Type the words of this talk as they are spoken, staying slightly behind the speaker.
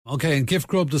Okay, in Gift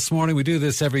Grub this morning, we do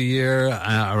this every year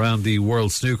around the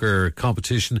World Snooker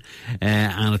competition,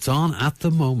 and it's on at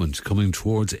the moment, coming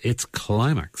towards its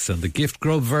climax. And the Gift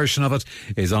Grub version of it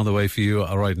is on the way for you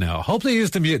right now. Hopefully,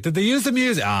 use the music. Did they use the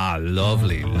music? Ah,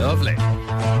 lovely, lovely.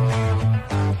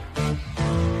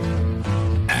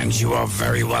 And you are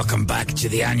very welcome back to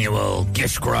the annual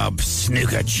Gift Grub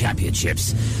Snooker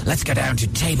Championships. Let's go down to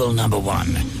table number 1,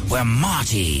 where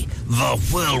Marty, the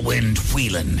Whirlwind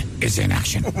Whelan, is in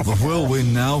action. The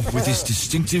Whirlwind now, with his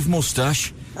distinctive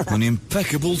moustache and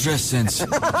impeccable dress sense. Pink.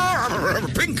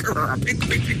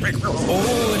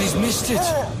 Oh, and he's missed it.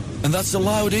 And that's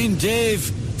allowed in Dave.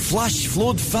 Flash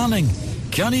flood fanning.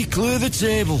 Can he clear the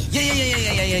table?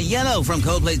 Yeah. Yellow from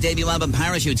Coldplay's debut album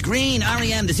Parachutes. Green,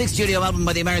 R.E.M., the 6th studio album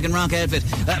by the American rock outfit.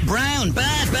 Brown,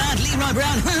 bad, Leroy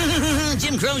Brown.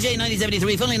 Jim Croce,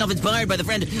 1973. Funnily enough, inspired by the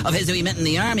friend of his who he met in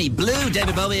the army. Blue,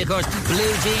 David Bowie, of course.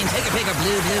 Blue Jeans, take a pick or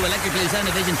blue, Electric Blue, Sound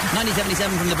of Vision.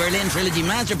 1977 from the Berlin Trilogy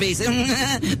masterpiece.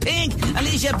 Pink,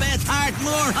 Alicia Beth Hart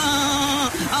Moore.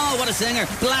 Oh, what a singer.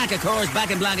 Black, of course. Back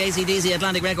in Black, AC/DC,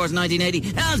 Atlantic Records,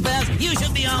 1980. Hells Bells, you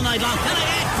should be all night long.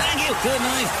 Thank you. Good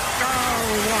night.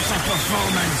 Oh, what a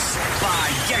performance by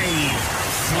Dave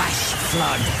Flash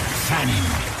Flood Fanning.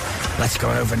 Let's go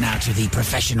over now to the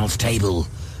professionals table.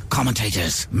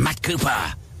 Commentators Matt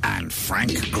Cooper and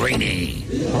Frank Greene.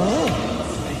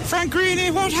 Frank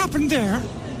Greene, what happened there?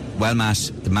 Well,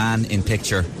 Matt, the man in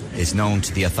picture is known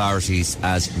to the authorities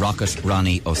as Rocket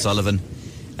Ronnie O'Sullivan.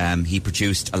 He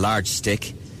produced a large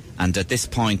stick, and at this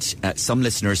point, some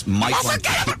listeners might want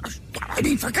to...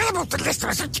 Forget about the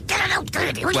listeners. Get it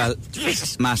out, Well,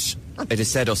 Jesus. Matt, it is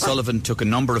said O'Sullivan took a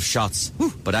number of shots,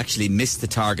 but actually missed the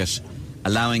target,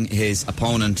 allowing his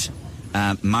opponent,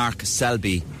 Mark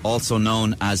Selby, also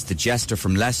known as the Jester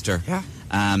from Leicester,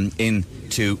 in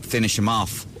to finish him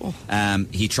off.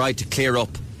 He tried to clear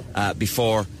up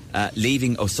before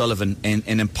leaving O'Sullivan in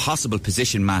an impossible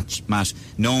position, Matt,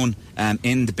 known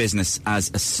in the business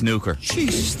as a snooker.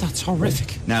 Jesus, that's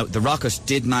horrific. Now, the Rocket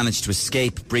did manage to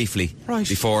escape briefly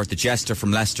before the Jester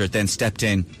from Leicester then stepped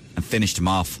in and finished him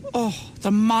off. Oh,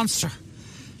 the monster.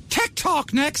 Tech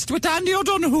Talk next with Andy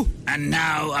O'Donoghue. And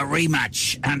now a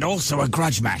rematch and also a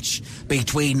grudge match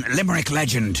between Limerick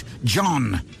legend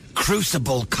John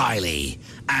Crucible Kiley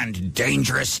and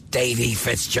Dangerous Davy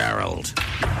Fitzgerald.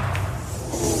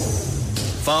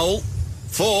 Foul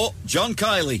for John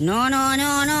Kiley. No,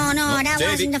 that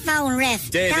Davey. wasn't the foul, ref.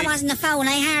 Davey. That wasn't the foul.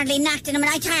 I hardly knocked him and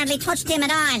I hardly touched him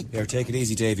at all. Here, take it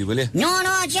easy, Davy, will you? No,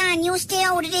 John, you stay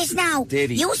out of this now.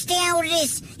 Davey. You stay out of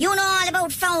this. You know all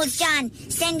about fouls, John.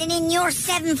 Sending in your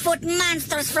 7-foot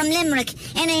monsters from Limerick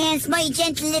and against my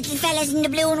gentle little fellas in the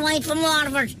blue and white from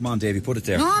Waterford. Come on, Davy, put it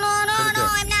there. No,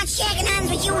 I'm not shaking hands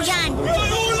with you, John.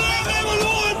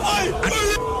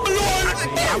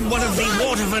 And one of the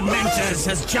Waterford mentors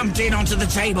has jumped in onto the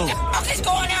table. What is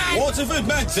going on? Waterford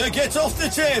Mentor, get off the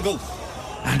table.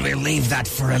 And we'll leave that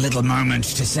for a little moment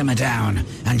to simmer down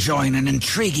and join an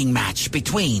intriguing match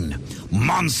between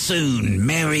Monsoon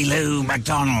Mary Lou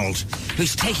MacDonald,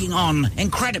 who's taking on,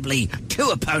 incredibly, 2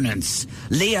 opponents,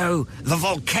 Leo the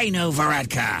Volcano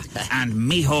Varadkar and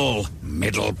Mihal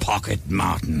Middle Pocket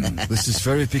Martin. This is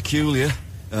very peculiar.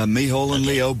 Mihal and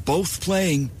Leo both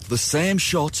playing the same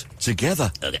shot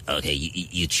together. Okay,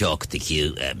 you chalk the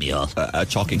cue, Mihal.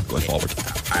 Chalking, going forward.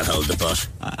 I'll hold the butt.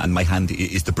 And my hand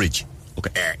is the bridge.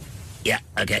 Okay. Yeah,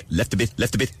 okay. Left a bit.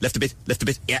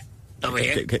 Yeah, over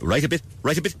here. Okay, right a bit.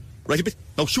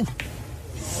 Oh, shoot.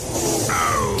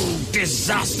 Oh,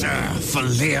 disaster for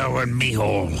Leo and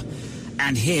Mihal.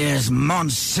 And here's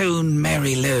Monsoon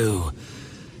Mary Lou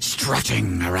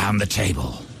strutting around the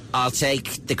table. I'll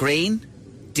take the green,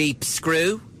 deep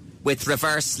screw, with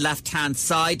reverse left-hand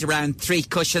side around 3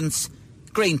 cushions,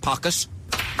 green pocket.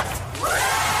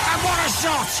 And what a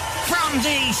shot from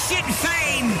the Sinn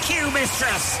Féin Q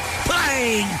Mistress,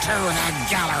 playing to the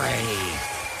gallery.